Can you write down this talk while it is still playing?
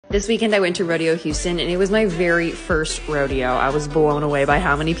This weekend I went to Rodeo Houston and it was my very first rodeo. I was blown away by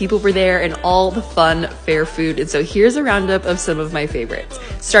how many people were there and all the fun fair food. And so here's a roundup of some of my favorites.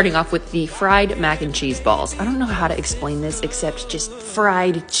 Starting off with the fried mac and cheese balls. I don't know how to explain this except just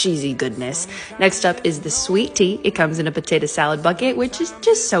fried cheesy goodness. Next up is the sweet tea. It comes in a potato salad bucket, which is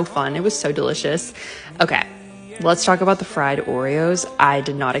just so fun. It was so delicious. Okay. Let's talk about the fried Oreos. I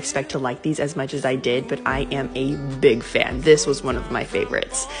did not expect to like these as much as I did, but I am a big fan. This was one of my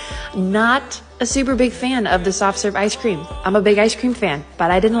favorites. Not a super big fan of the soft serve ice cream. I'm a big ice cream fan, but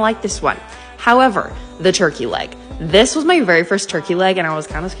I didn't like this one. However, the turkey leg. This was my very first turkey leg and I was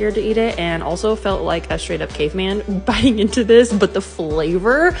kind of scared to eat it and also felt like a straight up caveman biting into this, but the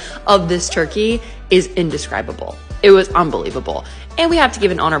flavor of this turkey is indescribable. It was unbelievable. And we have to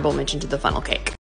give an honorable mention to the funnel cake.